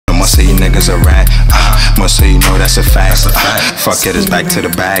of you niggas a rat. Most of you know that's a fact. Fuck it, it's back to the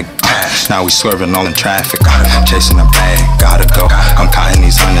bag. Now we swerving all in traffic. Chasing a bag, gotta go. I'm counting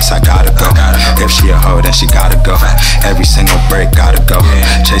these hundreds, I gotta go. If she a hoe, then she gotta go. Every single break, gotta go.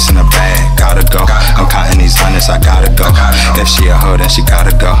 Chasing a bag, gotta go. I'm counting these hundreds, I gotta go. If she a hoe, then she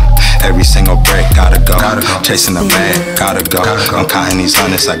gotta go. Every single break, gotta go. Chasing a bag, gotta go. I'm counting these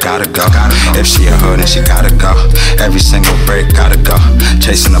hundreds, I gotta go. If she a hoe, then she gotta go. Every single break, gotta go.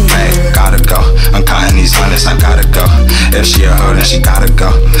 Chasing a bag, gotta go. I'm counting these hundreds, I gotta go. If she a hoe, then she gotta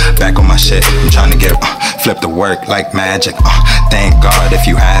go. Back on my shit, I'm trying to get flip the work like magic. Thank God if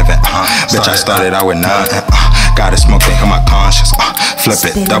you haven't. Bitch, I started out with nothing. Gotta smoke to heal my conscience. Flip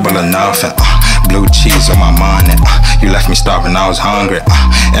it, double or nothing. Blue cheese on my money. You left me starving, I was hungry.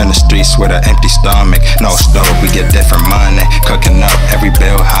 In the streets with an empty stomach. No stove, we get different money. Cooking up every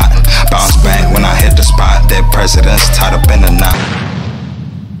bill hot. Bounce back when I hit the spot. Dead presidents tied up in a knot.